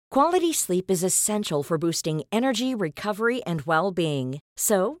Quality sleep is essential for boosting energy, recovery, and well-being.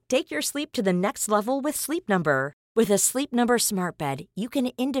 So, take your sleep to the next level with Sleep Number. With a Sleep Number smart bed, you can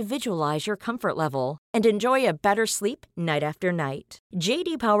individualize your comfort level and enjoy a better sleep night after night.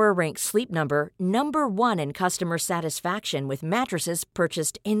 J.D. Power ranks Sleep Number number one in customer satisfaction with mattresses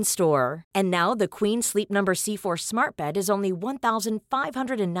purchased in-store. And now the Queen Sleep Number C4 smart bed is only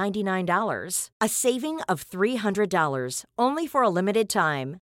 $1,599, a saving of $300, only for a limited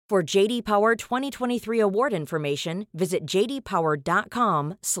time. For JD Power 2023 award information, visit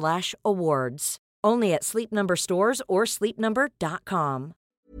jdpower.com/awards. Only at Sleep Number stores or sleepnumber.com.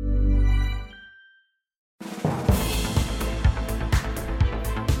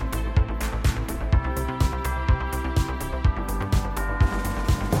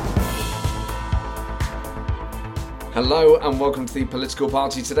 Hello and welcome to the Political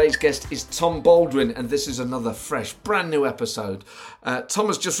Party. Today's guest is Tom Baldwin, and this is another fresh, brand new episode. Tom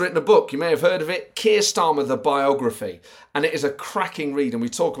has just written a book. You may have heard of it, Keir Starmer, the biography, and it is a cracking read, and we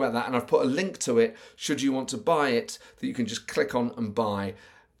talk about that, and I've put a link to it, should you want to buy it, that you can just click on and buy.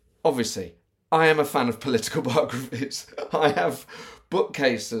 Obviously, I am a fan of political biographies. I have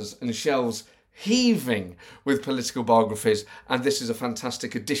bookcases and shelves heaving with political biographies, and this is a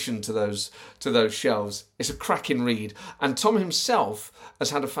fantastic addition to those shelves. It's a cracking read, and Tom himself has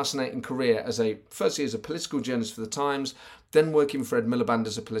had a fascinating career firstly as a political journalist for the Times, then working for Ed Miliband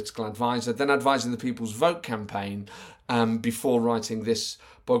as a political advisor, then advising the People's Vote campaign before writing this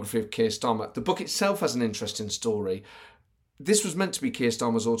biography of Keir Starmer. The book itself has an interesting story. This was meant to be Keir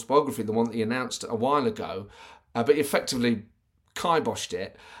Starmer's autobiography, the one that he announced a while ago, but he effectively kiboshed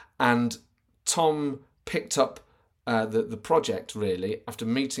it, and Tom picked up the project, really, after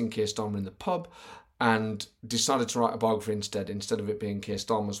meeting Keir Starmer in the pub, and decided to write a biography instead of it being Keir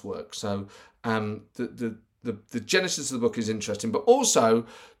Starmer's work. So the genesis of the book is interesting, but also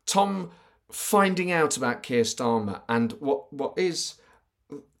Tom finding out about Keir Starmer. And what is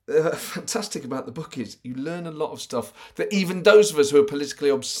fantastic about the book is you learn a lot of stuff that even those of us who are politically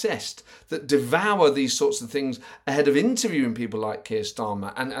obsessed, that devour these sorts of things ahead of interviewing people like Keir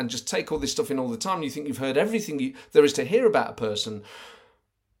Starmer and just take all this stuff in all the time. You think you've heard everything there is to hear about a person.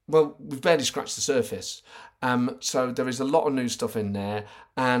 Well, we've barely scratched the surface. So there is a lot of new stuff in there,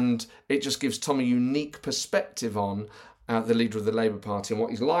 and it just gives Tom a unique perspective on the leader of the Labour Party and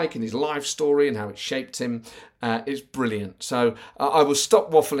what he's like and his life story and how it shaped him. It's brilliant. So I will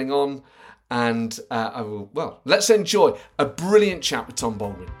stop waffling on, and let's enjoy a brilliant chat with Tom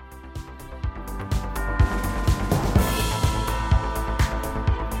Baldwin.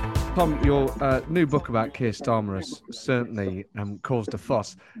 Tom, your new book about Keir Starmer has certainly caused a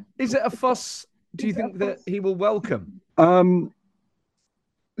fuss. Is it a fuss, do you think, that he will welcome? Look,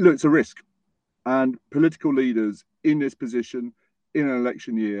 it's a risk. And political leaders in this position, in an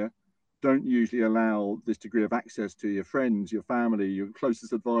election year, don't usually allow this degree of access to your friends, your family, your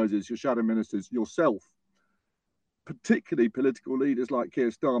closest advisors, your shadow ministers, yourself. Particularly political leaders like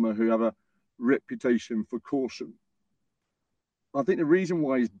Keir Starmer, who have a reputation for caution. I think the reason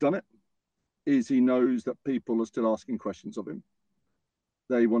why he's done it is he knows that people are still asking questions of him.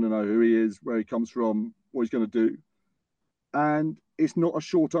 They want to know who he is, where he comes from, what he's going to do. And it's not a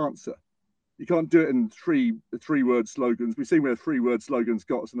short answer. You can't do it in three-word slogans. We've seen where three-word slogans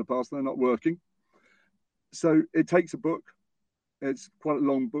got us in the past, and they're not working. So it takes a book. It's quite a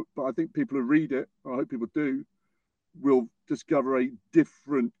long book, but I think people who read it, I hope people do, will discover a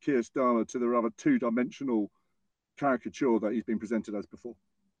different Keir Starmer to the rather two-dimensional caricature that he's been presented as before.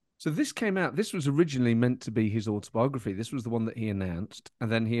 So this came out, this was originally meant to be his autobiography. This was the one that he announced,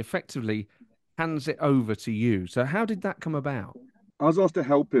 and then he effectively hands it over to you. So how did that come about? I was asked to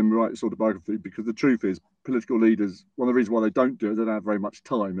help him write this autobiography because the truth is, political leaders, one of the reasons why they don't do it is they don't have very much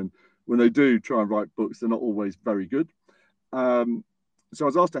time. And when they do try and write books, they're not always very good. So I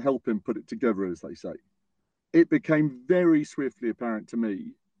was asked to help him put it together, as they say. It became very swiftly apparent to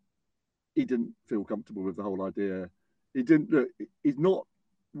me he didn't feel comfortable with the whole idea. He's not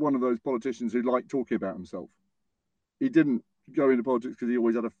one of those politicians who like talking about himself. He didn't go into politics because he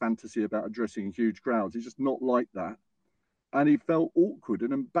always had a fantasy about addressing huge crowds. He's just not like that. And he felt awkward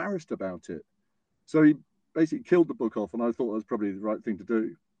and embarrassed about it. So he basically killed the book off, and I thought that was probably the right thing to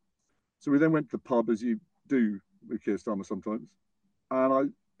do. So we then went to the pub, as you do with Keir Starmer sometimes, and I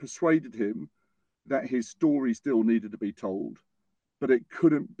persuaded him that his story still needed to be told, but it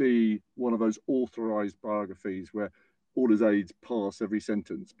couldn't be one of those authorised biographies where all his aides pass every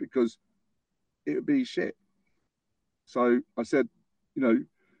sentence, because it would be shit. So I said, let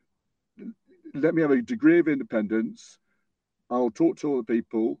me have a degree of independence. I'll talk to all the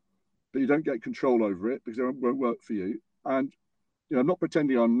people, but you don't get control over it because it won't work for you. And I'm not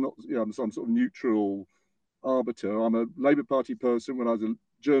pretending I'm not, I'm some sort of neutral arbiter. I'm a Labour Party person. When I was a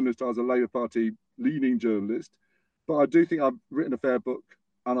journalist, I was a Labour Party leaning journalist. But I do think I've written a fair book,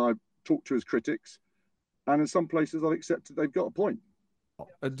 and I've talked to his critics. And in some places, I've accepted they've got a point.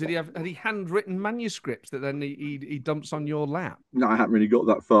 Had he handwritten manuscripts that then he dumps on your lap? No, I haven't really got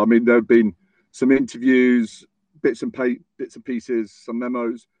that far. I mean, there have been some interviews, bits and pieces, some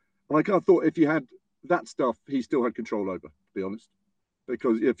memos. And I kind of thought if you had that stuff, he still had control over, to be honest.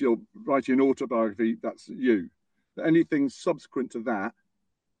 Because if you're writing an autobiography, that's you. But anything subsequent to that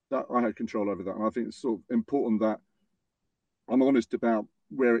I had control over that. And I think it's sort of important that I'm honest about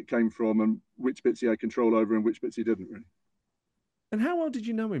where it came from and which bits he had control over and which bits he didn't really. And how well did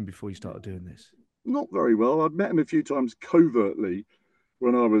you know him before you started doing this? Not very well. I'd met him a few times covertly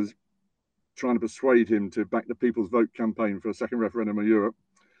when I was trying to persuade him to back the People's Vote campaign for a second referendum in Europe,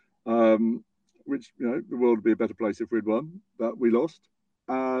 which, the world would be a better place if we'd won, but we lost.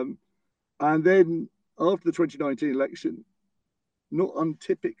 And then after the 2019 election, not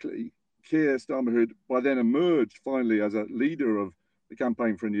untypically, Keir Starmer, who had by then emerged finally as a leader of the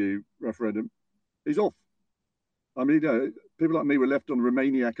campaign for a new referendum, he's off. I mean, people like me were left on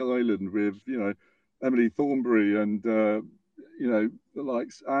Romaniac Island with, Emily Thornberry and, the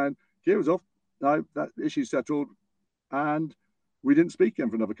likes. And Keir was off. No, that issue settled. And we didn't speak again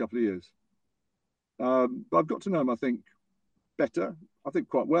for another couple of years. But I've got to know him, I think, better. I think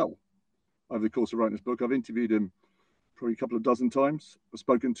quite well over the course of writing this book. I've interviewed him probably a couple of dozen times. I've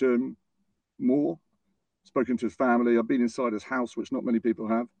spoken to him more, spoken to his family. I've been inside his house, which not many people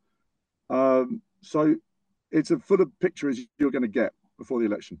have. So it's as full of picture as you're going to get before the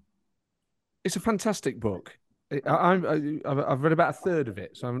election. It's a fantastic book. I've read about a third of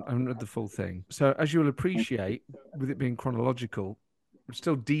it, so I haven't read the full thing. So as you'll appreciate, with it being chronological, I'm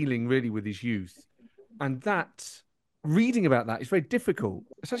still dealing really with his youth. And reading about that is very difficult.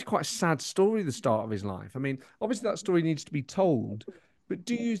 It's actually quite a sad story, the start of his life. I mean, obviously that story needs to be told, but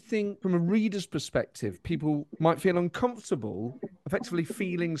do you think from a reader's perspective, people might feel uncomfortable effectively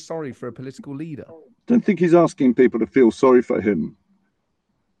feeling sorry for a political leader? I don't think he's asking people to feel sorry for him.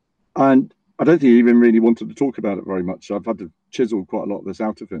 And I don't think he even really wanted to talk about it very much. I've had to chisel quite a lot of this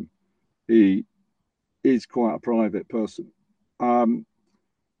out of him. He is quite a private person. I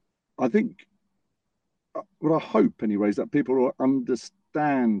think, what I hope anyway, is that people will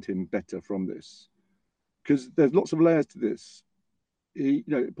understand him better from this. Because there's lots of layers to this.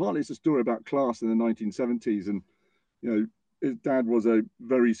 Partly it's a story about class in the 1970s. And, his dad was a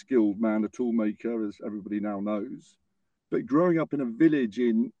very skilled man, a toolmaker, as everybody now knows. But growing up in a village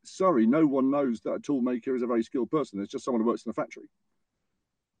in Surrey, no one knows that a toolmaker is a very skilled person. It's just someone who works in a factory.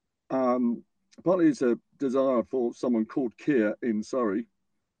 Partly it's a desire for someone called Keir in Surrey,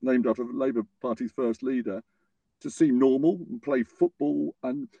 named after the Labour Party's first leader, to seem normal and play football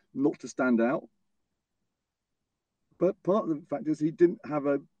and not to stand out. But part of the fact is he didn't have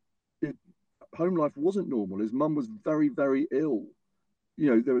home life wasn't normal. His mum was very, very ill.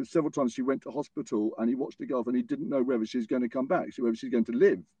 There were several times she went to hospital and he watched her go off and he didn't know whether she's going to come back, whether she's going to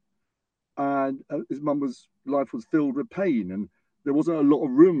live. And his mum's life was filled with pain and there wasn't a lot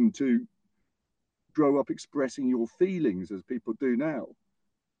of room to grow up expressing your feelings as people do now.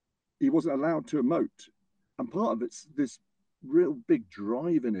 He wasn't allowed to emote. And part of it's this real big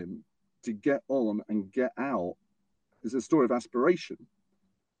drive in him to get on and get out. It's a story of aspiration.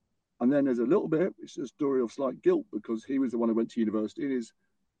 And then there's a little bit, it's a story of slight guilt because he was the one who went to university and his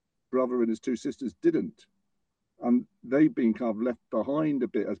brother and his two sisters didn't. And they've been kind of left behind a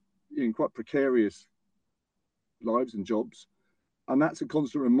bit as in quite precarious lives and jobs. And that's a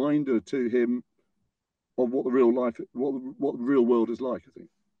constant reminder to him of what the real world is like, I think.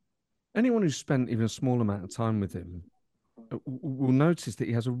 Anyone who's spent even a small amount of time with him will notice that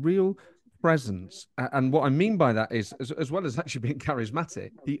he has a real presence. And what I mean by that is, as well as actually being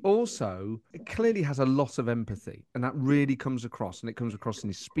charismatic, he also clearly has a lot of empathy. And that really comes across. And it comes across in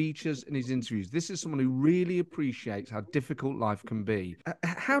his speeches, in his interviews. This is someone who really appreciates how difficult life can be.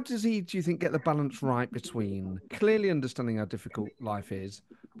 How does he, do you think, get the balance right between clearly understanding how difficult life is,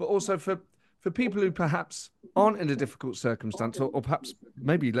 but also for people who perhaps aren't in a difficult circumstance or perhaps,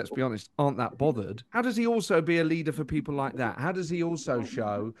 maybe, let's be honest, aren't that bothered? How does he also be a leader for people like that? How does he also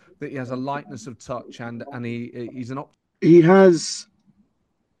show that he has a lightness of touch and he's an He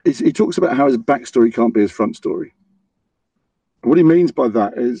talks about how his backstory can't be his front story. And what he means by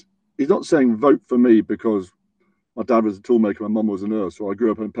that is he's not saying vote for me because my dad was a toolmaker, my mum was a nurse, or I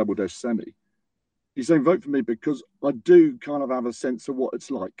grew up in Pebble Dash Semi. He's saying vote for me because I do kind of have a sense of what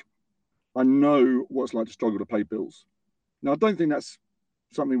it's like. I know what it's like to struggle to pay bills. Now, I don't think that's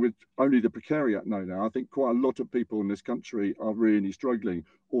something which only the precariat know now. I think quite a lot of people in this country are really struggling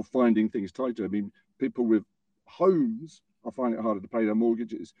or finding things tighter. I mean, people with homes are finding it harder to pay their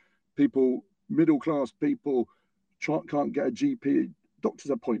mortgages. People, middle class people, can't get a GP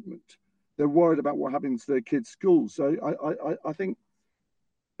doctor's appointment. They're worried about what happens to their kids' schools. So I think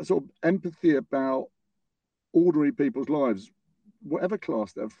a sort of empathy about ordinary people's lives, whatever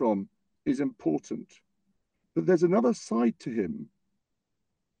class they're from, is important. But there's another side to him,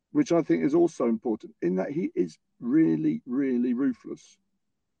 which I think is also important, in that he is really, really ruthless.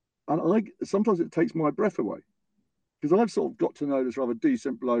 And sometimes it takes my breath away, because I've sort of got to know this rather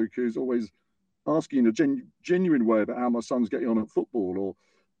decent bloke who's always asking in a genuine way about how my son's getting on at football,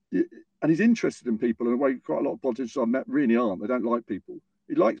 and he's interested in people in a way quite a lot of politicians I've met really aren't. They don't like people.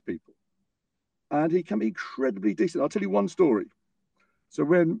 He likes people. And he can be incredibly decent. I'll tell you one story. So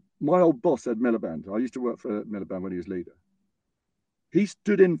when my old boss, Ed Miliband, I used to work for Miliband when he was leader, he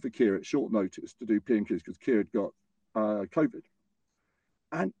stood in for Keir at short notice to do PMQs because Keir had got COVID.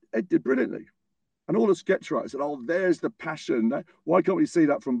 And Ed did brilliantly. And all the sketch writers said, oh, there's the passion. Why can't we see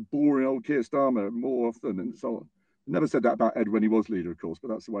that from boring old Keir Starmer more often and so on? Never said that about Ed when he was leader, of course, but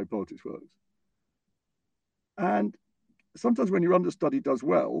that's the way politics works. And sometimes when your understudy does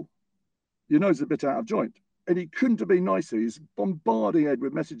well, your nose is a bit out of joint. And he couldn't have been nicer. He's bombarding Ed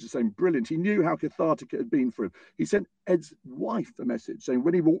with messages saying, brilliant. He knew how cathartic it had been for him. He sent Ed's wife a message saying,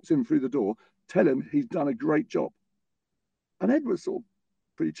 when he walks in through the door, tell him he's done a great job. And Ed was sort of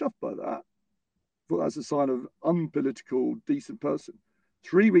pretty chuffed by that. Thought that's a sign of unpolitical, decent person.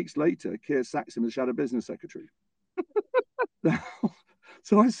 3 weeks later, Keir sacks him as shadow business secretary. Now,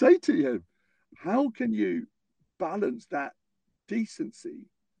 so I say to him, how can you balance that decency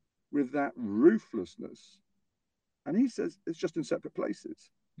with that ruthlessness? And he says it's just in separate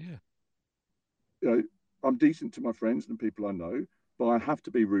places. Yeah. You know, I'm decent to my friends and people I know, but I have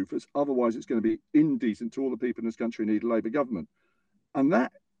to be ruthless. Otherwise, it's going to be indecent to all the people in this country who need a Labour government. And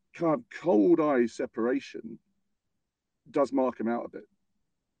that kind of cold eye separation does mark him out a bit.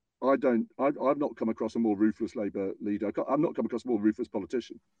 I've not come across a more ruthless Labour leader. I've not come across a more ruthless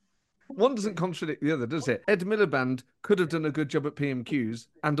politician. One doesn't contradict the other, does it? Ed Miliband could have done a good job at PMQs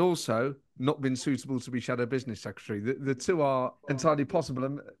and also not been suitable to be shadow business secretary. The two are entirely possible.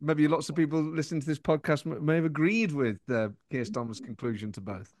 And maybe lots of people listening to this podcast may have agreed with Keir Starmer's conclusion to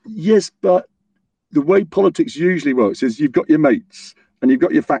both. Yes, but the way politics usually works is you've got your mates and you've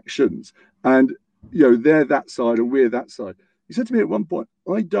got your factions, and they're that side and we're that side. He said to me at one point,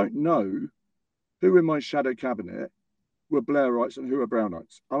 I don't know who in my shadow cabinet were Blairites and who are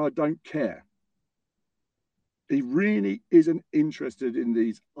Brownites, and I don't care. He really isn't interested in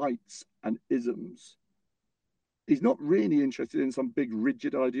these ites and isms. He's not really interested in some big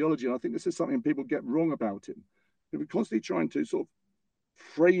rigid ideology. And I think this is something people get wrong about him. They were constantly trying to sort of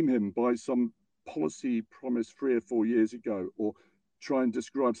frame him by some policy promised 3 or 4 years ago, or try and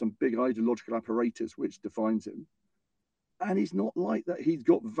describe some big ideological apparatus which defines him. And he's not like that. He's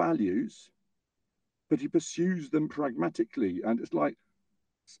got values, but he pursues them pragmatically. And it's like,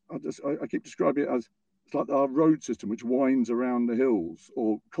 I keep describing it as, it's like our road system, which winds around the hills,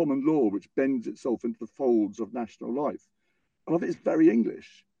 or common law, which bends itself into the folds of national life. And I think it's very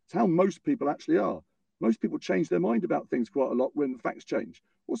English. It's how most people actually are. Most people change their mind about things quite a lot when facts change,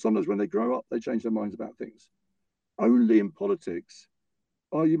 or sometimes when they grow up, they change their minds about things. Only in politics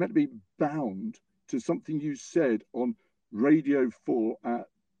are you meant to be bound to something you said on Radio 4 at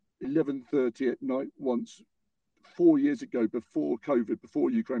 11:30 at night once 4 years ago, before COVID,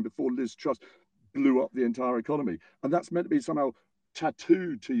 before Ukraine, before Liz Truss blew up the entire economy. And that's meant to be somehow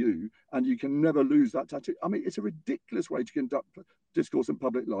tattooed to you, and you can never lose that tattoo. I mean, it's a ridiculous way to conduct discourse in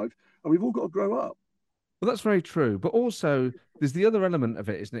public life, and we've all got to grow up. Well, that's very true. But also, there's the other element of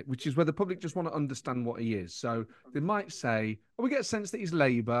it, isn't it? Which is where the public just want to understand what he is. So they might say, we get a sense that he's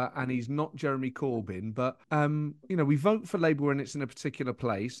Labour and he's not Jeremy Corbyn. But, we vote for Labour when it's in a particular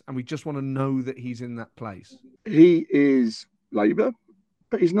place, and we just want to know that he's in that place. He is Labour,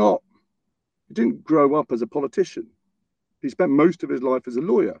 but he's not. He didn't grow up as a politician. He spent most of his life as a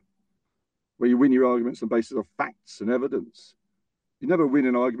lawyer, where you win your arguments on the basis of facts and evidence. You never win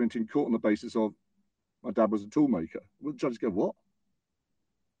an argument in court on the basis of, my dad was a toolmaker. Well, the judges go, what?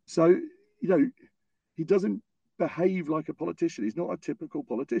 So, he doesn't behave like a politician. He's not a typical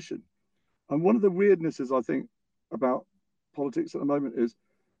politician. And one of the weirdnesses, I think, about politics at the moment is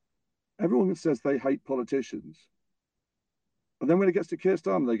everyone says they hate politicians. And then when it gets to Keir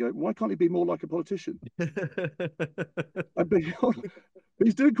Starmer, they go, why can't he be more like a politician? But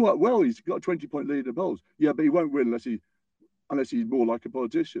he's doing quite well. He's got a 20-point lead in the polls. Yeah, but he won't win unless he's more like a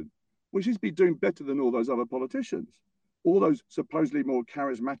politician. Well, he's been doing better than all those other politicians. all those supposedly more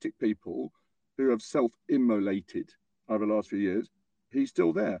charismatic people who have self-immolated over the last few years, he's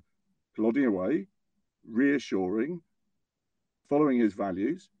still there, plodding away, reassuring, following his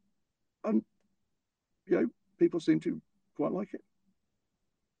values, and people seem to quite like it.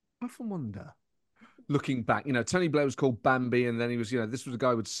 I often wonder, looking back, Tony Blair was called Bambi, and then he was, this was a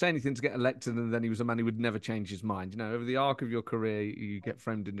guy who would say anything to get elected, and then he was a man who would never change his mind. Over the arc of your career, you get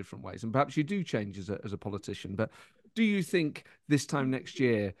framed in different ways, and perhaps you do change as a politician. But do you think this time next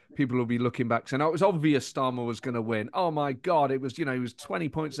year, people will be looking back saying, "Oh, it was obvious Starmer was going to win. Oh my God, it was, he was 20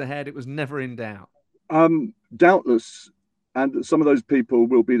 points ahead. It was never in doubt." Doubtless. And some of those people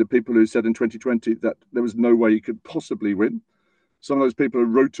will be the people who said in 2020 that there was no way he could possibly win. Some of those people who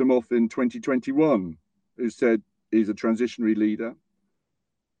wrote him off in 2021, who said he's a transitionary leader.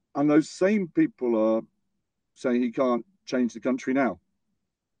 And those same people are saying he can't change the country now.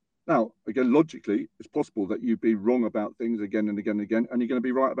 Now, again, logically, it's possible that you'd be wrong about things again and again and again, and you're going to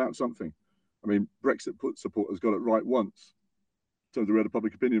be right about something. I mean, Brexit supporters got it right once in terms of where the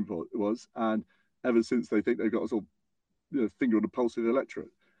public opinion was, and ever since they think they've got a sort of finger on the pulse of the electorate.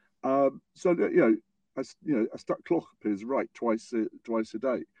 A stuck clock is right twice a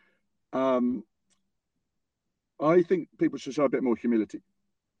day. I think people should show a bit more humility,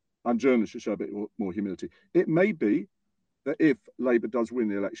 and journalists should show a bit more humility. It may be that if Labour does win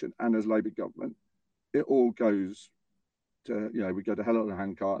the election and as Labour government, it all goes to, we go to hell on a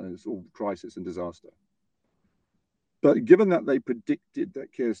handcart and it's all crisis and disaster. But given that they predicted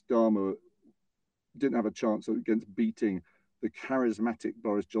that Keir Starmer didn't have a chance against beating the charismatic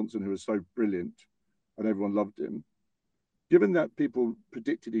Boris Johnson, who was so brilliant and everyone loved him, given that people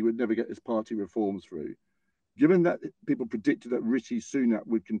predicted he would never get his party reforms through, given that people predicted that Rishi Sunak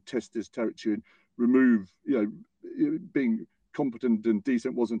would contest his territory and remove, being competent and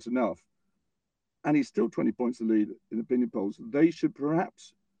decent wasn't enough, and he's still 20 points the lead in opinion polls, they should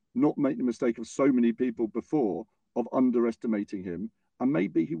perhaps not make the mistake of so many people before of underestimating him, and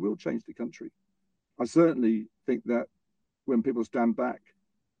maybe he will change the country. I certainly think that when people stand back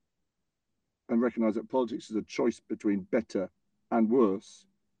and recognise that politics is a choice between better and worse,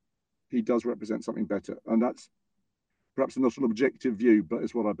 he does represent something better. And that's perhaps not an objective view, but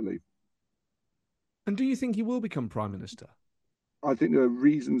it's what I believe. And do you think he will become Prime Minister? I think there are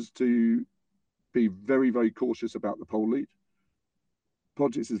reasons to be very, very cautious about the poll lead.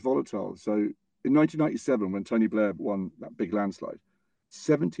 Politics is volatile. So in 1997, when Tony Blair won that big landslide,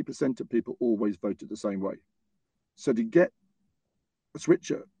 70% of people always voted the same way. So to get a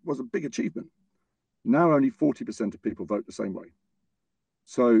switcher was a big achievement. Now only 40% of people vote the same way.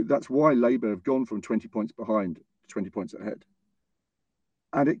 So that's why Labour have gone from 20 points behind to 20 points ahead.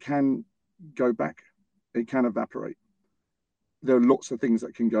 And it can go back. It can evaporate. There are lots of things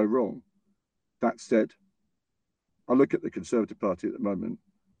that can go wrong. That said, I look at the Conservative Party at the moment,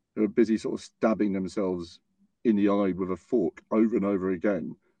 who are busy sort of stabbing themselves in the eye with a fork over and over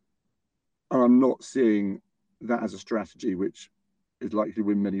again. And I'm not seeing that as a strategy which is likely to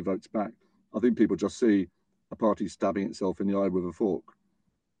win many votes back. I think people just see a party stabbing itself in the eye with a fork.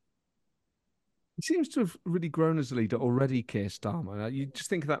 He seems to have really grown as a leader already, Keir Starmer. You just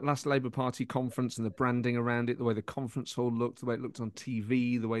think of that last Labour Party conference and the branding around it, the way the conference hall looked, the way it looked on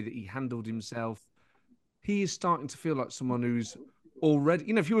TV, the way that he handled himself. He is starting to feel like someone who's already,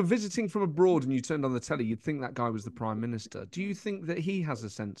 if you were visiting from abroad and you turned on the telly, you'd think that guy was the Prime Minister. Do you think that he has a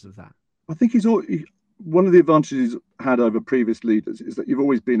sense of that? I think one of the advantages he's had over previous leaders is that you've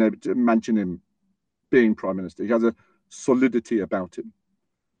always been able to imagine him being Prime Minister. He has a solidity about him.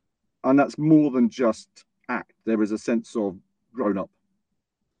 And that's more than just act. There is a sense of grown up.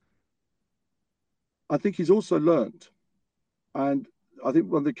 I think he's also learned. And I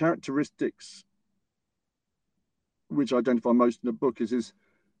think one of the characteristics which I identify most in the book is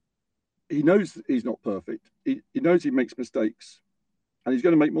he knows he's not perfect. He knows he makes mistakes and he's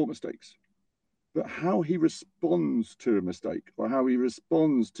going to make more mistakes. But how he responds to a mistake or how he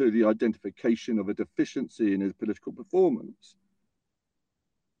responds to the identification of a deficiency in his political performance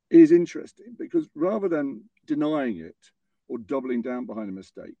is interesting, because rather than denying it or doubling down behind a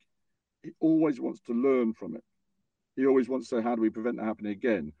mistake, he always wants to learn from it. He always wants to say, how do we prevent that happening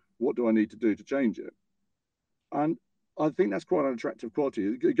again? What do I need to do to change it? And I think that's quite an attractive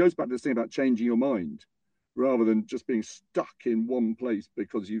quality. It goes back to this thing about changing your mind rather than just being stuck in one place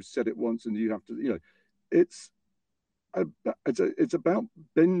because you've said it once and you have to, it's about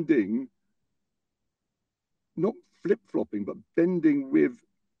bending, not flip-flopping, but bending with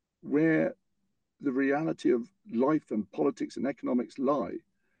where the reality of life and politics and economics lie.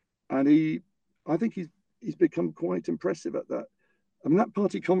 And I think he's become quite impressive at that. I mean, that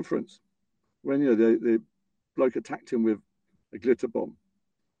party conference, when the bloke attacked him with a glitter bomb.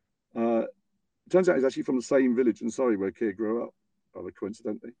 Turns out he's actually from the same village in Surrey where Keir grew up, rather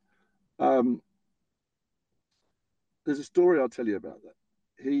coincidentally. There's a story I'll tell you about that.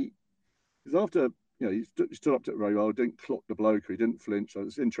 He was after, he stood up to it very well, didn't clock the bloke, he didn't flinch, so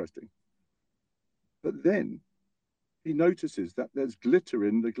it's interesting. But then he notices that there's glitter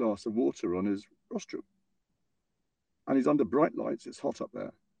in the glass of water on his rostrum. And he's under bright lights, it's hot up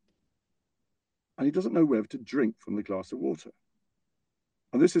there. And he doesn't know whether to drink from the glass of water.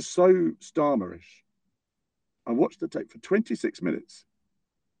 And this is so Starmerish. I watched the tape for 26 minutes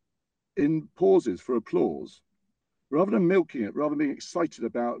in pauses for applause. Rather than milking it, rather than being excited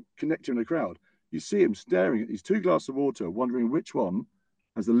about connecting with the crowd, you see him staring at these 2 glasses of water, wondering which one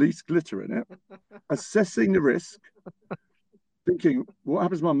has the least glitter in it, assessing the risk, thinking, what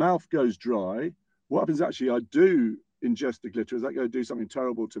happens if my mouth goes dry? What happens actually I do ingest the glitter? Is that going to do something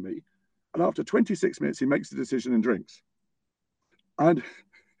terrible to me? And after 26 minutes, he makes the decision and drinks. And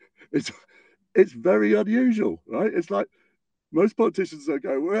it's very unusual, right? It's like most politicians are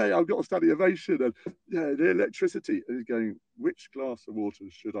going, well, hey, I've got a standing ovation and the electricity. And he's going, which glass of water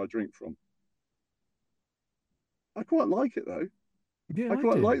should I drink from? I quite like it, though. Yeah, I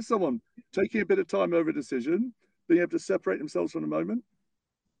quite like someone taking a bit of time over a decision, being able to separate themselves from the moment.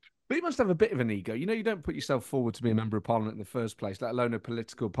 But you must have a bit of an ego. You don't put yourself forward to be a member of parliament in the first place, let alone a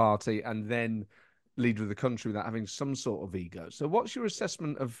political party, and then leader of the country without having some sort of ego. So what's your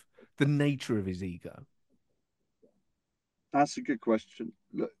assessment of the nature of his ego? That's a good question.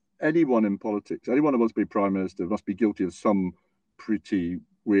 Look, anyone in politics, anyone who wants to be prime minister must be guilty of some pretty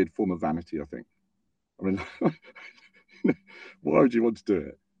weird form of vanity, I think. I mean, why would you want to do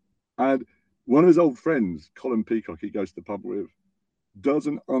it? And one of his old friends, Colin Peacock, he goes to the pub with,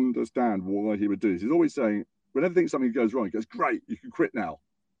 doesn't understand why he would do this. He's always saying, whenever something goes wrong, he goes, great, you can quit now.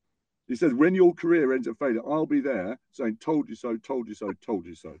 He says, when your career ends at failure, I'll be there saying, told you so, told you so, told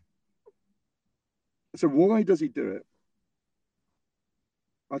you so. So why does he do it?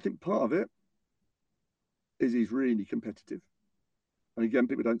 I think part of it is he's really competitive. And again,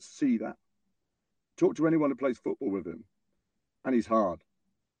 people don't see that. Talk to anyone who plays football with him, and he's hard.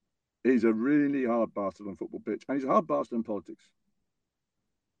 He's a really hard bastard on a football pitch, and he's a hard bastard in politics.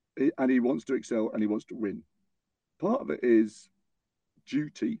 And he wants to excel, and he wants to win. Part of it is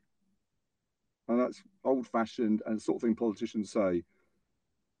duty, and that's old-fashioned and the sort of thing politicians say.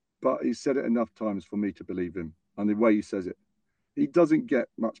 But he's said it enough times for me to believe him, and the way he says it. He doesn't get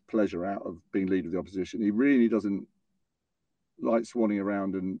much pleasure out of being leader of the opposition. He really doesn't like swanning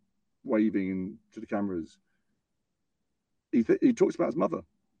around and waving to the cameras. He talks about his mother.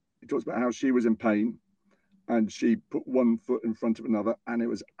 He talks about how she was in pain and she put one foot in front of another and it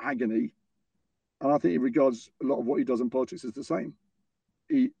was agony. And I think he regards a lot of what he does in politics as the same.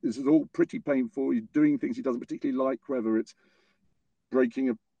 This is all pretty painful. He's doing things he doesn't particularly like, whether it's breaking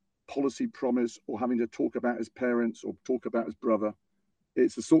a policy promise or having to talk about his parents or talk about his brother.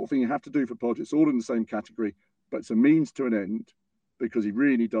 It's the sort of thing you have to do for politics, all in the same category, but it's a means to an end because he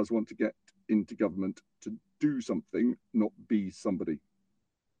really does want to get into government to do something, not be somebody.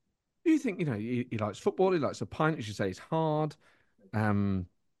 Do you think, he likes football, he likes a pint, as you say, he's hard. In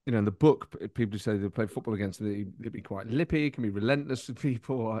the book, people who say they play football against him, they'd be quite lippy, can be relentless with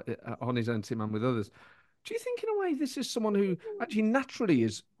people on his own team and with others. Do you think, in a way, this is someone who actually naturally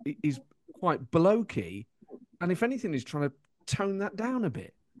is quite blokey, and if anything, is trying to tone that down a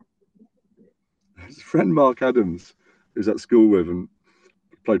bit? His friend Mark Adams, who's at school with him,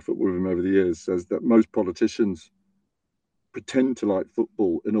 played football with him over the years, says that most politicians pretend to like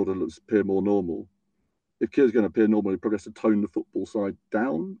football in order to appear more normal. If Keir's going to appear normal, he probably has to tone the football side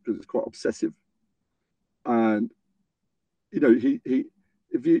down because it's quite obsessive. And if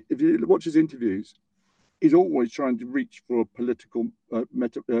you watch his interviews, he's always trying to reach for a political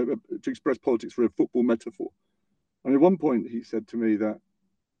to express politics for a football metaphor. And at one point, he said to me that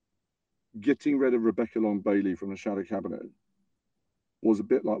getting rid of Rebecca Long-Bailey from the shadow cabinet was a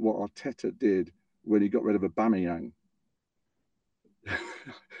bit like what Arteta did when he got rid of Aubameyang.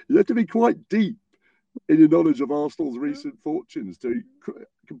 You have to be quite deep in your knowledge of Arsenal's recent fortunes to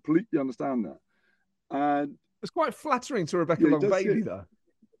completely understand that. And it's quite flattering to Rebecca Long-Bailey, though.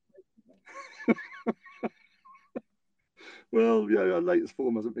 Well, her latest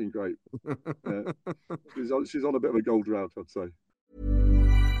form hasn't been great. She's on a bit of a gold drought, I'd say.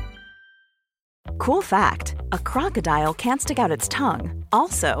 Cool fact, a crocodile can't stick out its tongue.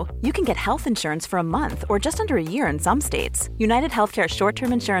 Also, you can get health insurance for a month or just under a year in some states. United Healthcare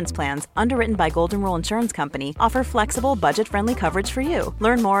short-term insurance plans, underwritten by Golden Rule Insurance Company, offer flexible, budget-friendly coverage for you.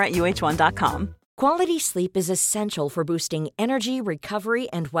 Learn more at uh1.com. Quality sleep is essential for boosting energy, recovery,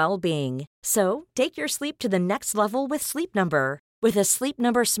 and well-being. So, take your sleep to the next level with Sleep Number. With a Sleep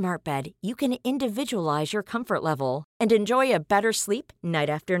Number smart bed, you can individualize your comfort level and enjoy a better sleep night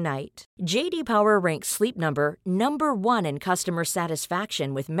after night. JD Power ranks Sleep Number number 1 in customer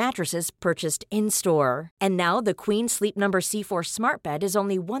satisfaction with mattresses purchased in-store. And now the Queen Sleep Number C4 smart bed is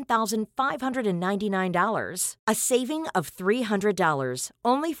only $1,599, a saving of $300,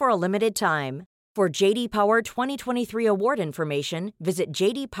 only for a limited time. For JD Power 2023 award information, visit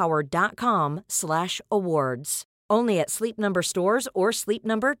jdpower.com/awards. Only at Sleep Number stores or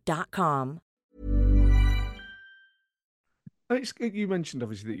sleepnumber.com. You mentioned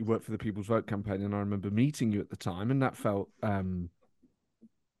obviously that you worked for the People's Vote campaign, and I remember meeting you at the time, and that felt like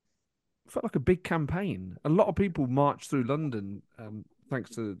a big campaign. A lot of people marched through London,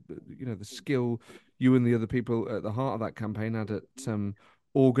 thanks to the skill you and the other people at the heart of that campaign had at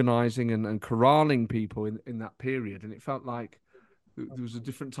organising and corralling people in that period, and it felt like there was a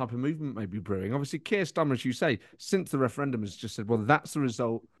different type of movement maybe brewing. Obviously, Keir Starmer, as you say, since the referendum has just said, well, that's the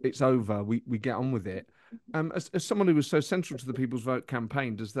result, it's over, we get on with it. As someone who was so central to the People's Vote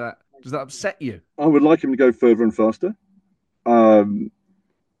campaign, does that upset you? I would like him to go further and faster. I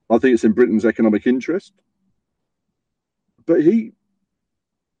think it's in Britain's economic interest. But the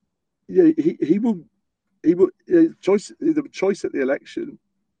choice at the election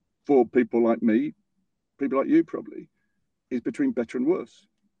for people like me, people like you probably, is between better and worse.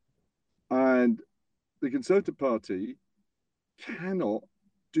 And the Conservative Party cannot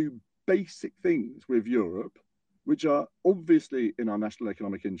do basic things with Europe, which are obviously in our national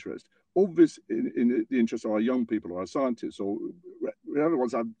economic interest, obvious in the interest of our young people or our scientists or whoever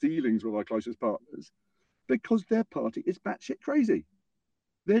wants to have dealings with our closest partners, because their party is batshit crazy.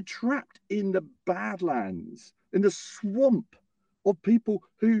 They're trapped in the Badlands, in the swamp of people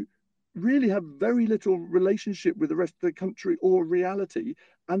who really have very little relationship with the rest of the country or reality,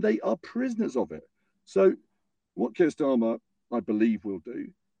 and they are prisoners of it. So what Keir Starmer, I believe, will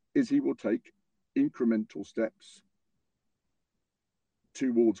do is he will take incremental steps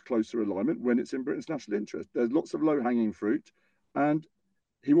towards closer alignment when it's in Britain's national interest. There's lots of low-hanging fruit, and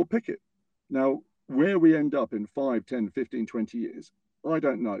he will pick it. Now, where we end up in 5, 10, 15, 20 years, I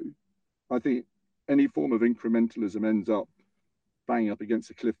don't know. I think any form of incrementalism ends up banging up against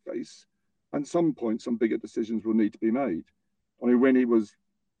a cliff face. And at some point, some bigger decisions will need to be made. I mean, when he was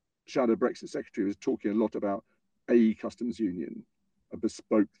Shadow Brexit Secretary, he was talking a lot about a customs union, a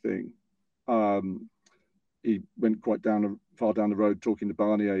bespoke thing. He went quite far down the road talking to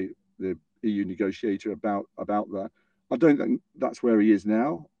Barnier, the EU negotiator, about that. I don't think that's where he is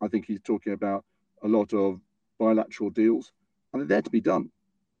now. I think he's talking about a lot of bilateral deals, and they're there to be done.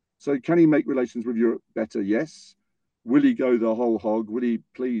 So can he make relations with Europe better? Yes. Will he go the whole hog? Will he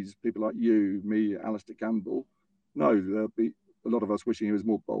please people like you, me, Alistair Campbell? No, there'll be a lot of us wishing he was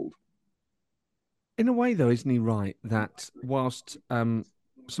more bold. In a way, though, isn't he right that whilst some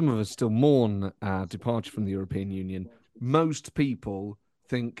of us still mourn our departure from the European Union, most people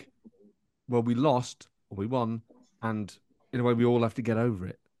think, well, we lost or we won, and in a way, we all have to get over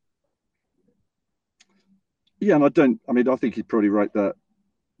it. Yeah, and I think he's probably right that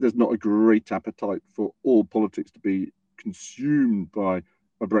there's not a great appetite for all politics to be consumed by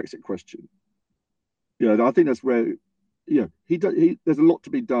a Brexit question. Yeah, I think that's where, there's a lot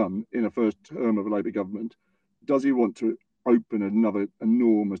to be done in a first term of a Labour government. Does he want to open another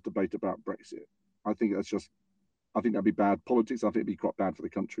enormous debate about Brexit? I think that'd be bad politics. I think it'd be quite bad for the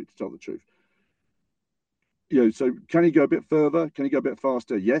country, to tell the truth. So can he go a bit further? Can he go a bit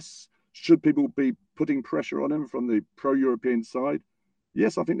faster? Yes. Should people be putting pressure on him from the pro-European side?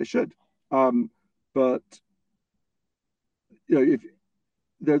 Yes, I think they should. But if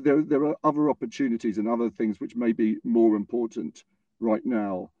there are other opportunities and other things which may be more important right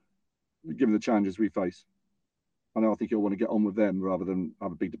now, given the challenges we face. And I think you'll want to get on with them rather than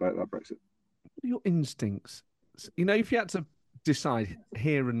have a big debate about Brexit. What are your instincts? If you had to decide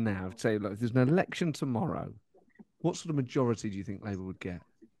here and now, say, look, if there's an election tomorrow, what sort of majority do you think Labour would get?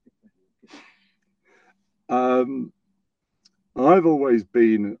 I've always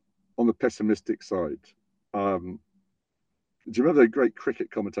been on the pessimistic side. Do you remember the great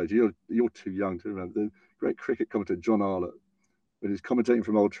cricket commentator? You're too young to remember the great cricket commentator John Arlott, when he's commentating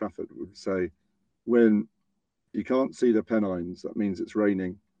from Old Trafford, would say, "When you can't see the Pennines, that means it's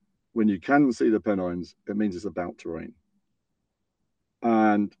raining. When you can see the Pennines, it means it's about to rain."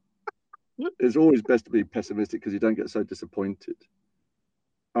 And it's always best to be pessimistic because you don't get so disappointed.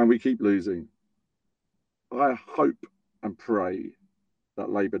 And we keep losing. I hope and pray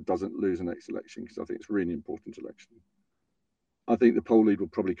that Labour doesn't lose the next election, because I think it's a really important election. I think the poll lead will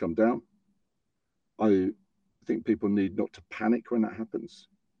probably come down. I think people need not to panic when that happens.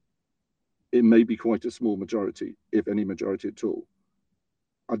 It may be quite a small majority, if any majority at all.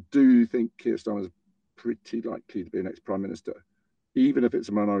 I do think Keir Starmer is pretty likely to be an ex-prime minister, even if it's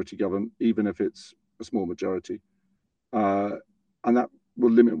a minority government, even if it's a small majority. And that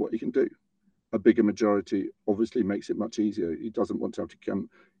will limit what he can do. A bigger majority obviously makes it much easier. He doesn't want to have to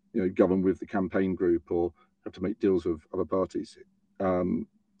govern with the campaign group or have to make deals with other parties. I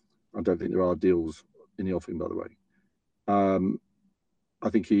don't think there are deals in the offing, by the way. I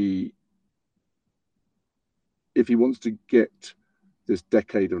think if he wants to get this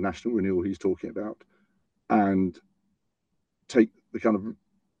decade of national renewal he's talking about and take the kind of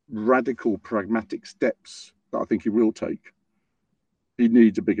radical pragmatic steps that I think he will take, he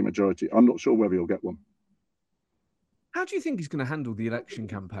needs a bigger majority. I'm not sure whether he'll get one. How do you think he's going to handle the election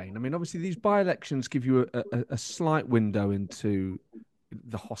campaign? I mean, obviously, these by-elections give you a slight window into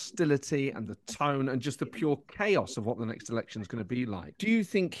the hostility and the tone and just the pure chaos of what the next election is going to be like. Do you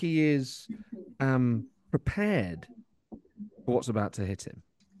think he is prepared for what's about to hit him?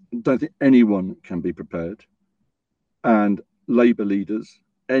 I don't think anyone can be prepared. And Labour leaders,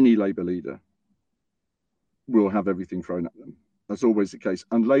 any Labour leader, will have everything thrown at them. That's always the case.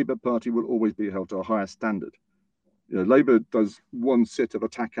 And Labour Party will always be held to a higher standard. Labour does one set of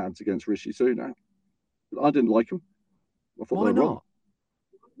attack ads against Rishi Sunak. I didn't like them. I thought Why they were not? wrong.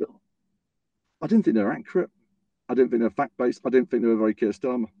 I didn't think they were accurate. I didn't think they were fact-based. I didn't think they were very Keir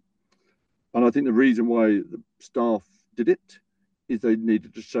Starmer. And I think the reason why the staff did it is they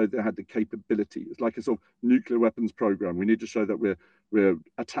needed to show they had the capability. It's like a sort of nuclear weapons program. We need to show that we're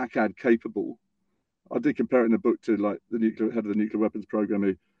attack ad capable. I did compare it in the book to like the head of the nuclear weapons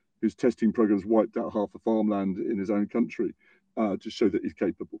program whose testing programs wiped out half the farmland in his own country to show that he's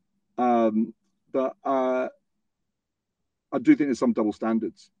capable. But I do think there's some double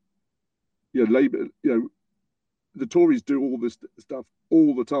standards. Labour, the Tories do all this stuff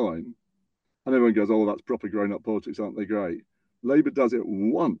all the time, and everyone goes, "Oh, that's proper grown-up politics, aren't they great?" Labour does it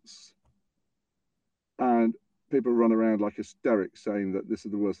once, and people run around like hysterics saying that this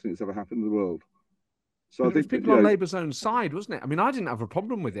is the worst thing that's ever happened in the world. So I think people on Labour's own side, wasn't it? I mean, I didn't have a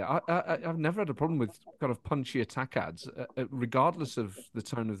problem with it. I've never had a problem with kind of punchy attack ads, regardless of the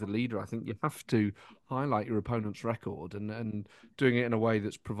tone of the leader. I think you have to highlight your opponent's record and doing it in a way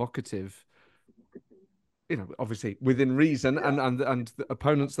that's provocative. Obviously within reason, and the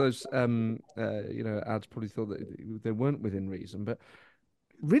opponents, those ads probably thought that they weren't within reason, but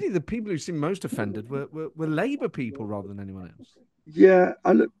really the people who seemed most offended were Labour people rather than anyone else. Yeah,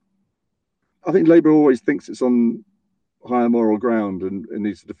 I think Labour always thinks it's on higher moral ground and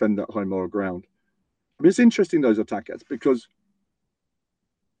needs to defend that high moral ground. I mean, it's interesting, those attack ads, because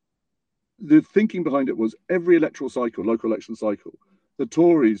the thinking behind it was every electoral cycle, local election cycle, the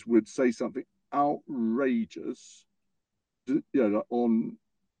Tories would say something outrageous, on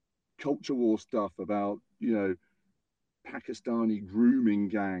culture war stuff about, Pakistani grooming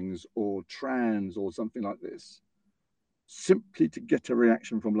gangs or trans or something like this, simply to get a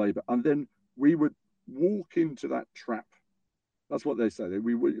reaction from Labour. And then we would walk into that trap. That's what they say.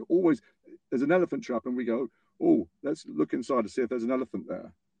 We would always, there's an elephant trap, and we go, "Oh, let's look inside to see if there's an elephant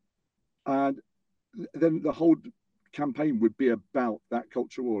there." And then the whole campaign would be about that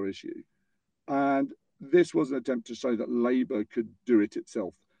culture war issue. And this was an attempt to show that Labour could do it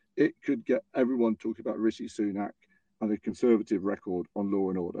itself. It could get everyone talking about Rishi Sunak and the Conservative record on law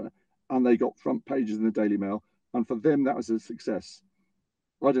and order. And they got front pages in the Daily Mail. And for them, that was a success.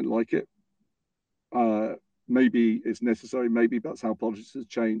 I didn't like it. Maybe it's necessary. Maybe that's how politics has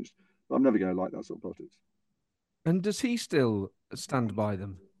changed. But I'm never going to like that sort of politics. And does he still stand by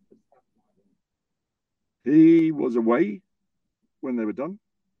them? He was away when they were done,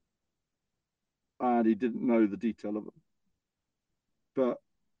 and he didn't know the detail of them. But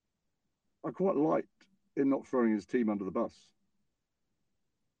I quite liked him not throwing his team under the bus.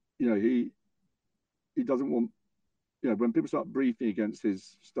 He doesn't want, when people start briefing against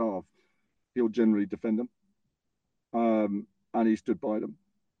his staff, he'll generally defend them. And he stood by them.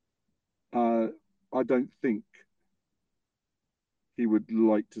 I don't think he would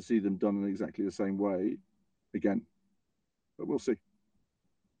like to see them done in exactly the same way again, but we'll see.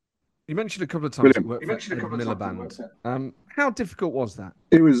 You mentioned a couple of times you worked for Ed Miliband. How difficult was that?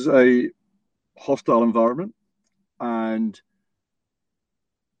 It was a hostile environment, and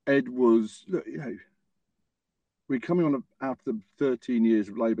Ed was, we're coming on after 13 years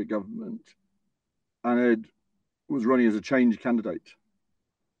of Labour government, and Ed was running as a change candidate,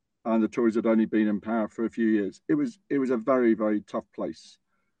 and the Tories had only been in power for a few years. It was a very, very tough place,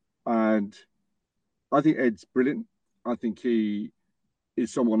 and I think Ed's brilliant. I think he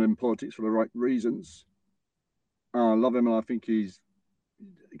is someone in politics for the right reasons. I love him, and I think he's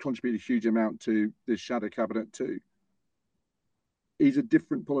contributed a huge amount to this shadow cabinet too. He's a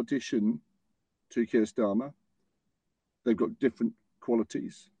different politician to Keir Starmer. They've got different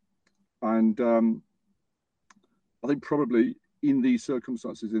qualities, and I think probably in these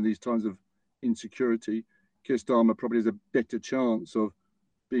circumstances, in these times of insecurity, Keir Starmer probably has a better chance of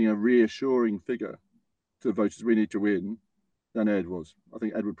being a reassuring figure to the voters we need to win than Ed was. I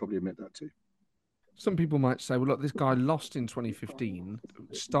think Ed would probably admit that too. Some people might say, well, look, this guy lost in 2015,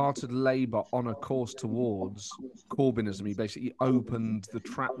 started Labour on a course towards Corbynism. He basically opened the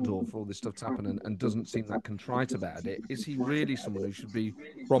trapdoor for all this stuff to happen and doesn't seem that contrite about it. Is he really someone who should be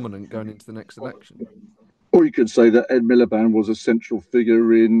prominent going into the next election? Or you could say that Ed Miliband was a central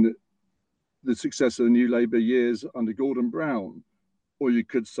figure in the success of the New Labour years under Gordon Brown. Or you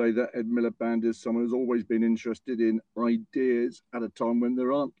could say that Ed Miliband is someone who's always been interested in ideas at a time when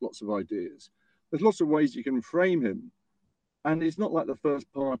there aren't lots of ideas. There's lots of ways you can frame him. And he's not like the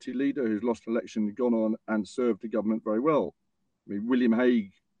first party leader who's lost an election and gone on and served the government very well. I mean, William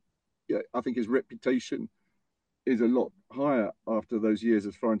Hague, I think his reputation is a lot higher after those years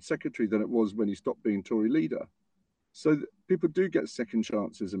as Foreign Secretary than it was when he stopped being Tory leader. So people do get second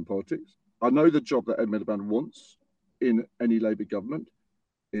chances in politics. I know the job that Ed Miliband wants in any Labour government.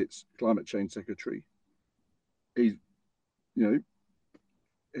 It's climate change secretary. He's,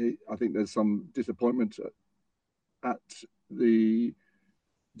 I think there's some disappointment at the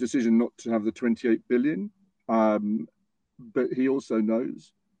decision not to have the 28 billion. But he also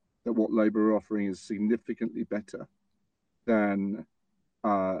knows that what Labour are offering is significantly better than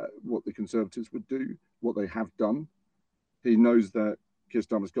what the Conservatives would do, what they have done. He knows that Keir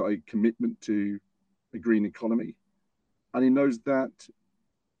Starmer's got a commitment to a green economy, and he knows that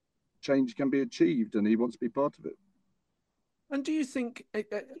change can be achieved, and he wants to be part of it. And do you think,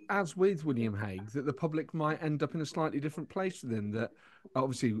 as with William Hague, that the public might end up in a slightly different place with him? That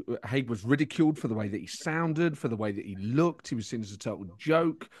obviously Hague was ridiculed for the way that he sounded, for the way that he looked. He was seen as a total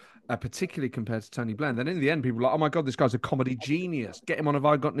joke, particularly compared to Tony Blair. And then in the end, people were like, oh my God, this guy's a comedy genius. Get him on Have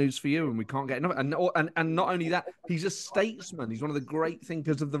I Got News for You? And we can't get enough. And not only that, he's a statesman. He's one of the great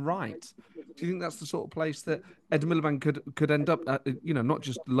thinkers of the right. Do you think that's the sort of place that Ed Miliband could end up, not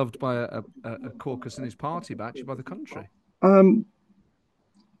just loved by a caucus in his party, but actually by the country?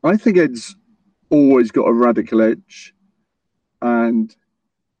 I think Ed's always got a radical edge, and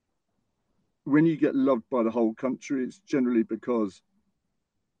when you get loved by the whole country, it's generally because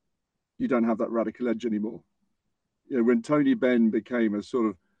you don't have that radical edge anymore. When Tony Benn became a sort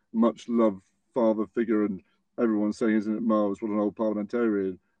of much loved father figure, and everyone's saying, "Isn't it Miles? What an old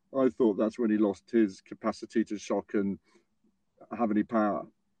parliamentarian?" I thought that's when he lost his capacity to shock and have any power.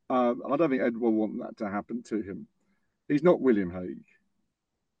 I don't think Ed will want that to happen to him. He's not William Hague.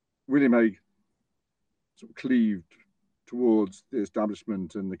 William Hague sort of cleaved towards the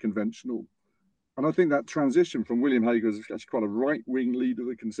establishment and the conventional. And I think that transition from William Hague was actually quite a right-wing leader of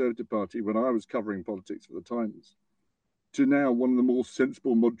the Conservative Party when I was covering politics for the Times, to now one of the more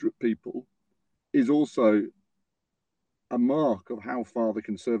sensible, moderate people, is also a mark of how far the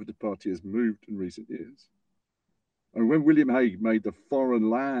Conservative Party has moved in recent years. And when William Hague made the foreign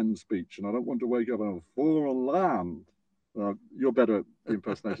land speech, and I don't want to wake up on a foreign land, you're better at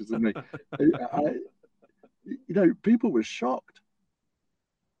impersonations than me. People were shocked.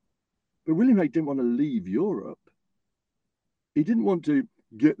 But William Hague didn't want to leave Europe. He didn't want to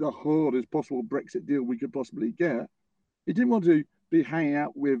get the hardest possible Brexit deal we could possibly get. He didn't want to be hanging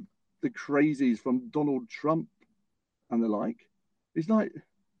out with the crazies from Donald Trump and the like. It's like,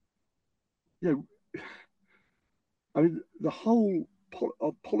 the whole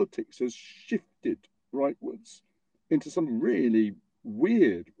of politics has shifted rightwards into some really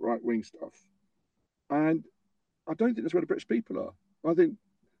weird right-wing stuff. And I don't think that's where the British people are. I think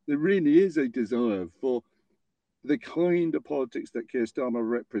there really is a desire for the kind of politics that Keir Starmer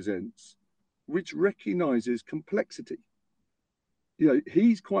represents, which recognises complexity.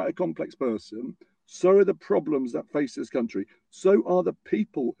 He's quite a complex person. So are the problems that face this country. So are the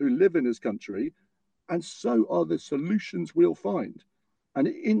people who live in this country. And so are the solutions we'll find. And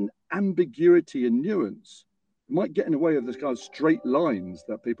in ambiguity and nuance, it might get in the way of this kind of straight lines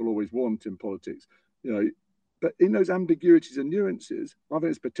that people always want in politics. But in those ambiguities and nuances, I think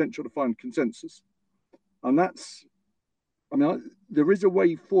there's potential to find consensus. And there is a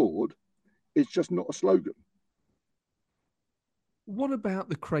way forward. It's just not a slogan. What about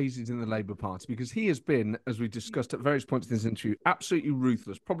the crazies in the Labour Party? Because he has been, as we discussed at various points in this interview, absolutely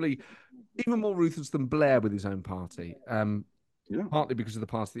ruthless, probably even more ruthless than Blair with his own party, partly because of the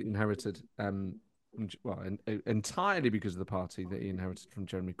party that he inherited well, entirely because of the party that he inherited from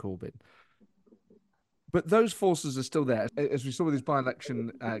Jeremy Corbyn. But those forces are still there. As we saw with his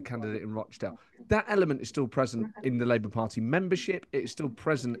by-election candidate in Rochdale, that element is still present in the Labour Party membership. It's still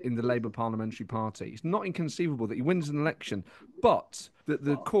present in the Labour Parliamentary Party. It's not inconceivable that he wins an election, but that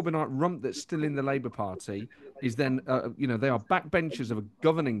the Corbynite rump that's still in the Labour Party is then, they are backbenchers of a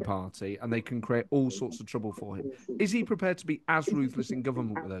governing party, and they can create all sorts of trouble for him. Is he prepared to be as ruthless in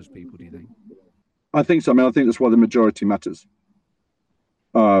government with those people, do you think? I think so. I mean, I think that's why the majority matters.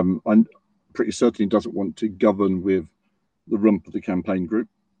 And pretty certainly doesn't want to govern with the rump of the campaign group.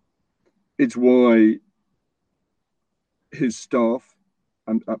 It's why his staff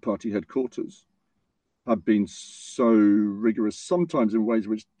and at party headquarters have been so rigorous, sometimes in ways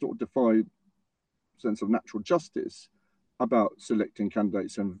which sort of defy sense of natural justice, about selecting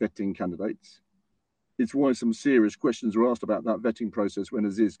candidates and vetting candidates. It's why some serious questions were asked about that vetting process when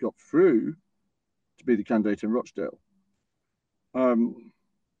Aziz got through to be the candidate in Rochdale.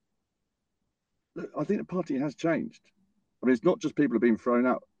 I think the party has changed. I mean, it's not just people have been thrown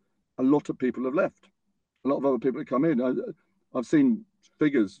out. A lot of people have left. A lot of other people have come in. I've seen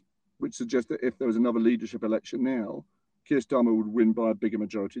figures which suggest that if there was another leadership election now, Keir Starmer would win by a bigger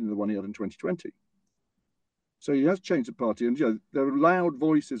majority than the one he had in 2020. So he has changed the party. And there are loud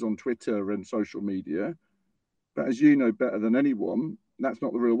voices on Twitter and social media. But as you know better than anyone, that's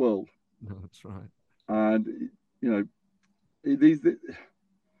not the real world. No, that's right. And,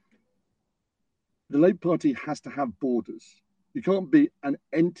 the Labour Party has to have borders. You can't be an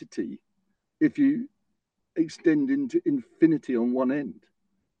entity if you extend into infinity on one end.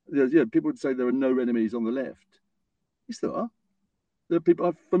 People would say there are no enemies on the left. Yes, there are. There are people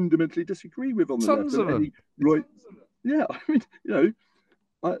I fundamentally disagree with on the Tons left. of them. Right? Yeah, I mean,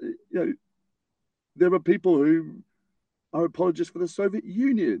 there are people who are apologists for the Soviet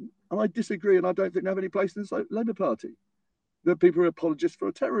Union, and I disagree, and I don't think they have any place in the Labour Party. There are people who are apologists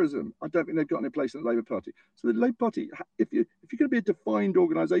for terrorism. I don't think they've got any place in the Labour Party. So the Labour Party, if you're going to be a defined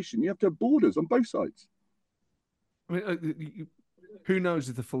organisation, you have to have borders on both sides. I mean, who knows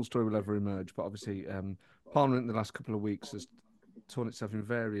if the full story will ever emerge? But obviously, Parliament in the last couple of weeks has torn itself in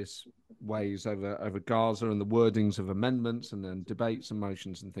various ways over Gaza and the wordings of amendments and then debates and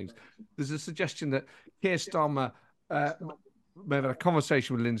motions and things. There's a suggestion that Keir Starmer may have had a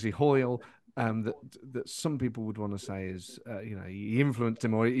conversation with Lindsay Hoyle. That some people would want to say is, he influenced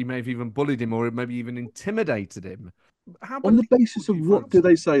him, or he may have even bullied him, or maybe even intimidated him. On the basis of what do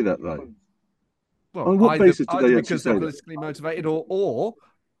they say that, though? Well, on what basis do they because they're say politically motivated, or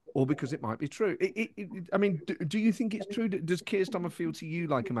because it might be true. I mean, do you think it's true? Does Keir Starmer feel to you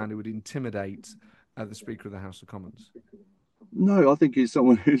like a man who would intimidate the Speaker of the House of Commons? No, I think he's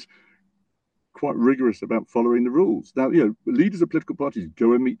someone who's quite rigorous about following the rules. Now, leaders of political parties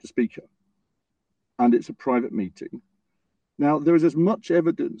go and meet the Speaker, and it's a private meeting. Now, there is as much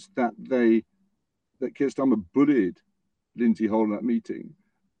evidence that Keir Starmer bullied Lindsay Hoyle in that meeting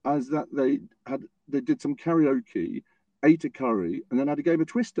as that they did some karaoke, ate a curry, and then had a game of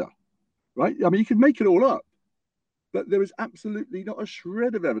Twister, right? I mean, you can make it all up, but there is absolutely not a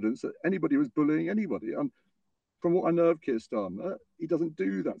shred of evidence that anybody was bullying anybody. And from what I know of Keir Starmer, he doesn't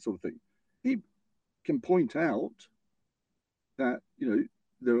do that sort of thing. He can point out that,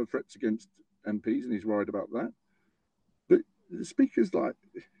 there are threats against MPs, and he's worried about that. But the Speaker's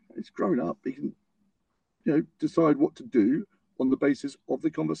he's grown up. He can, decide what to do on the basis of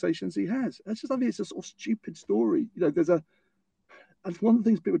the conversations he has. I think it's a sort of stupid story. That's one of the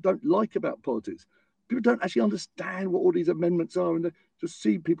things people don't like about politics. People don't actually understand what all these amendments are, and just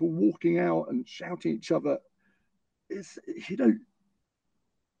see people walking out and shouting at each other. It's,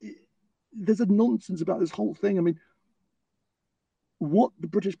 there's a nonsense about this whole thing. I mean, what the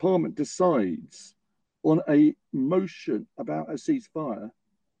British Parliament decides on a motion about a ceasefire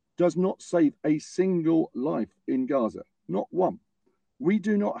does not save a single life in Gaza, not one. We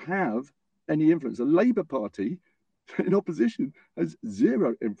do not have any influence. The Labour Party in opposition has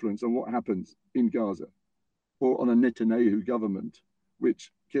zero influence on what happens in Gaza or on a Netanyahu government,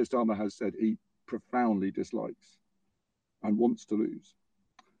 which Keir Starmer has said he profoundly dislikes and wants to lose.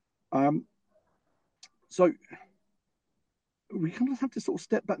 So we kind of have to sort of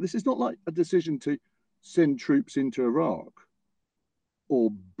step back. This is not like a decision to send troops into Iraq or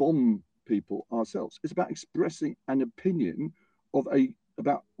bomb people ourselves. It's about expressing an opinion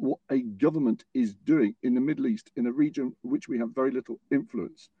about what a government is doing in the Middle East, in a region which we have very little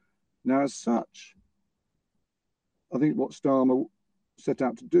influence. Now, as such, I think what Starmer set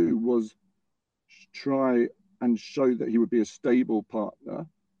out to do was try and show that he would be a stable partner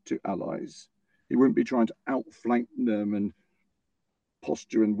to allies. He wouldn't be trying to outflank them and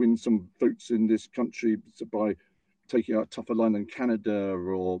posture and win some votes in this country by taking out a tougher line than Canada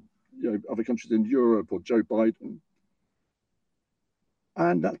or other countries in Europe or Joe Biden.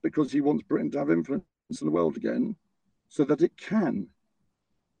 And that's because he wants Britain to have influence in the world again so that it can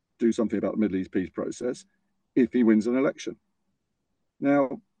do something about the Middle East peace process if he wins an election.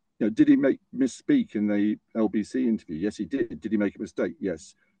 Now, did he misspeak in the LBC interview? Yes, he did. Did he make a mistake?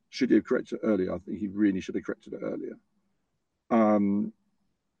 Yes. Should he have corrected it earlier? I think he really should have corrected it earlier.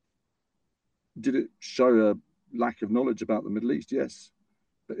 Did it show a lack of knowledge about the Middle East? Yes.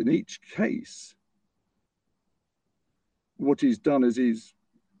 But in each case, what he's done is he's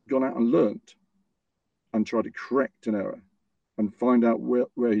gone out and learnt and tried to correct an error and find out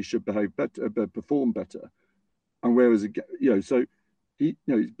where he should behave better, perform better, and where is it. So he's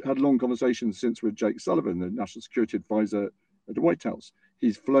had long conversations since with Jake Sullivan, the national security advisor at the White House.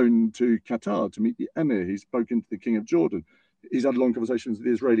 He's flown to Qatar to meet the emir. He's spoken to the King of Jordan. He's had long conversations with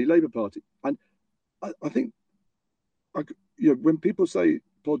the Israeli Labour Party. And I think, when people say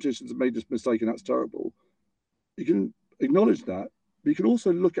politicians have made this mistake and that's terrible, you can acknowledge that, but you can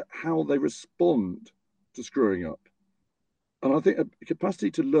also look at how they respond to screwing up. And I think a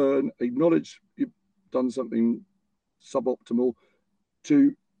capacity to learn, acknowledge you've done something suboptimal,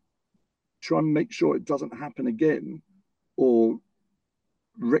 to try and make sure it doesn't happen again or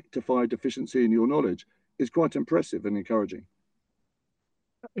rectify deficiency in your knowledge is quite impressive and encouraging.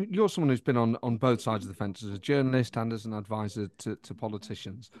 You're someone who's been on both sides of the fence as a journalist and as an advisor to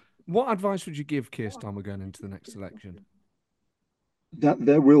politicians. What advice would you give Keir Starmer going into the next election? That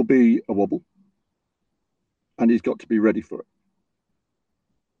there will be a wobble, and he's got to be ready for it.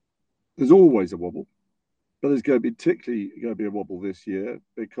 There's always a wobble, but there's particularly going to be a wobble this year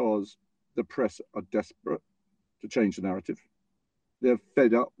because the press are desperate to change the narrative. They're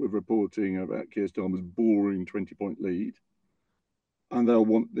fed up with reporting about Keir Starmer's boring 20-point lead, and they'll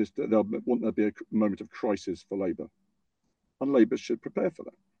want there to be a moment of crisis for Labour, and Labour should prepare for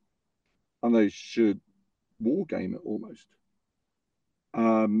that, and they should war game it almost.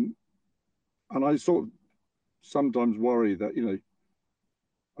 And I sort of sometimes worry that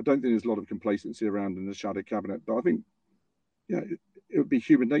I don't think there's a lot of complacency around in the shadow cabinet, but I think it would be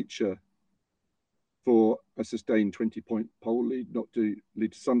human nature for a sustained 20-point poll lead not to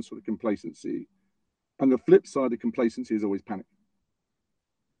lead to some sort of complacency. And the flip side of complacency is always panic.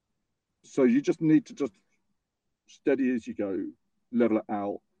 So you just need to just steady as you go, level it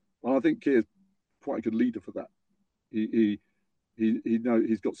out. And I think Keir's quite a good leader for that. He knows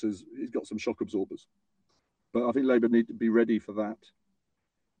he's got some shock absorbers. But I think Labour need to be ready for that.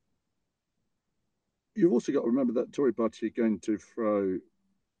 You've also got to remember that Tory party are going to throw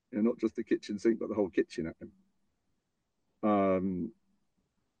not just the kitchen sink, but the whole kitchen at him.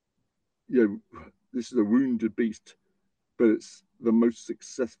 This is a wounded beast, but it's the most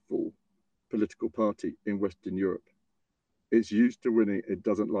successful political party in Western Europe. It's used to winning. It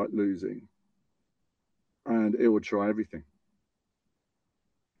doesn't like losing. And it will try everything.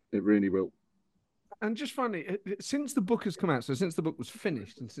 It really will. And just finally, since the book has come out, so since the book was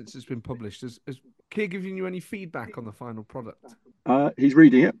finished and since it's been published, has Keir given you any feedback on the final product? He's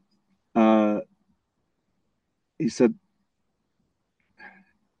reading it. He said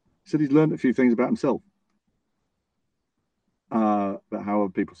he's learned a few things about himself, about how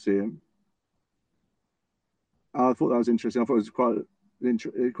other people see him. I thought that was interesting. I thought it was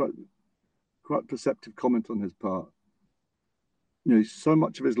quite perceptive comment on his part. So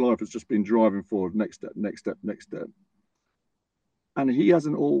much of his life has just been driving forward, next step, next step, next step. And he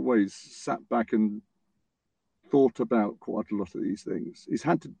hasn't always sat back and thought about quite a lot of these things. He's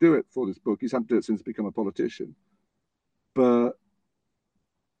had to do it for this book. He's had to do it since he's become a politician. But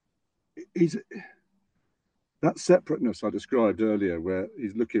that separateness I described earlier, where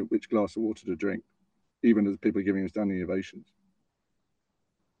he's looking at which glass of water to drink, even as people are giving him standing ovations.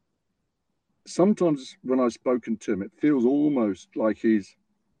 Sometimes when I've spoken to him, it feels almost like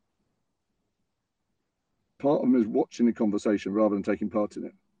part of him is watching the conversation rather than taking part in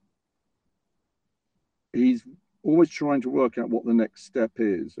it. He's always trying to work out what the next step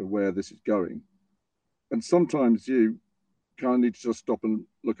is or where this is going. And sometimes you kind of need to just stop and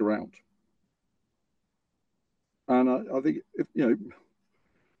look around. And I think,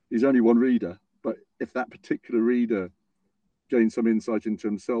 he's only one reader, but if that particular reader gains some insight into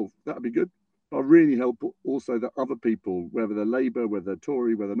himself, that'd be good. But really help also that other people, whether they're Labour, whether they're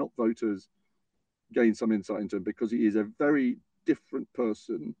Tory, whether they're not voters, gain some insight into him, because he is a very different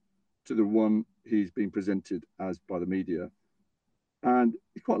person to the one he's been presented as by the media. And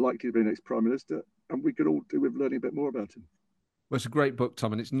he's quite likely to be the next Prime Minister, and we could all do with learning a bit more about him. Well, it's a great book,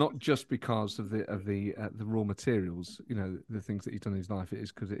 Tom, and it's not just because of the raw materials, the things that he's done in his life. It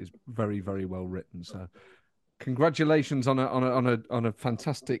is because it is very, very well written. So, congratulations on a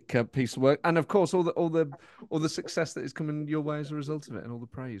fantastic piece of work, and of course, all the success that is coming your way as a result of it, and all the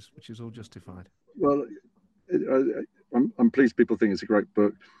praise, which is all justified. Well, I'm pleased people think it's a great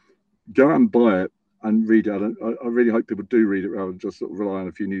book. Go out and buy it and read it. I really hope people do read it rather than just sort of rely on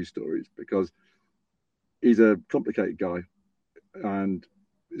a few news stories, because he's a complicated guy and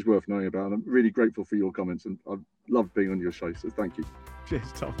it's worth knowing about. And I'm really grateful for your comments, and I've loved being on your show, so thank you. Cheers,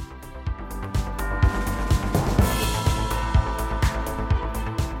 Tom.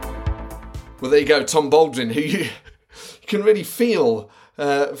 Well, there you go, Tom Baldwin, who you can really feels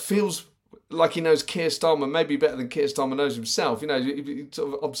like he knows Keir Starmer maybe better than Keir Starmer knows himself.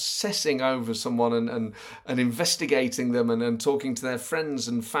 Sort of obsessing over someone and investigating them and talking to their friends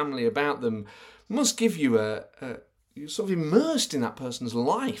and family about them must give you you're sort of immersed in that person's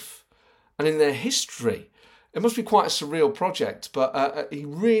life and in their history. It must be quite a surreal project, but he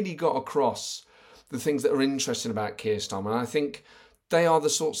really got across the things that are interesting about Keir Starmer. And I think they are the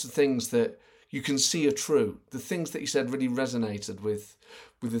sorts of things that you can see are true. The things that he said really resonated with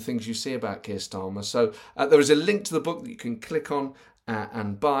the things you see about Keir Starmer. So there is a link to the book that you can click on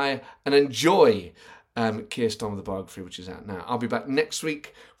and buy and enjoy Keir Starmer, the biography, which is out now. I'll be back next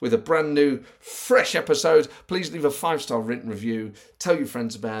week with a brand new, fresh episode. Please leave a 5-star written review. Tell your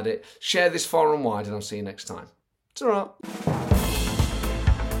friends about it. Share this far and wide, and I'll see you next time. Ta-ra.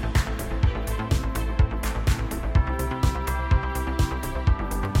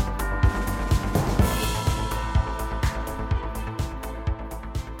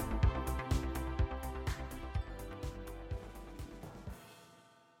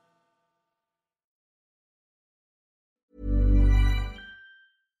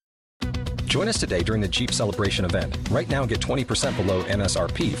 Join us today during the Jeep Celebration event. Right now, get 20% below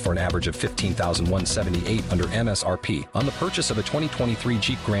MSRP for an average of $15,178 under MSRP on the purchase of a 2023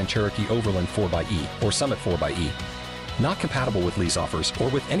 Jeep Grand Cherokee Overland 4xE or Summit 4xE. Not compatible with lease offers or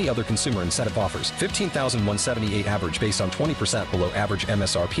with any other consumer incentive offers. $15,178 average based on 20% below average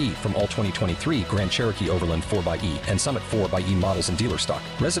MSRP from all 2023 Grand Cherokee Overland 4xE and Summit 4xE models in dealer stock.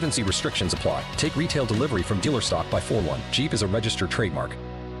 Residency restrictions apply. Take retail delivery from dealer stock by 4/1. Jeep is a registered trademark.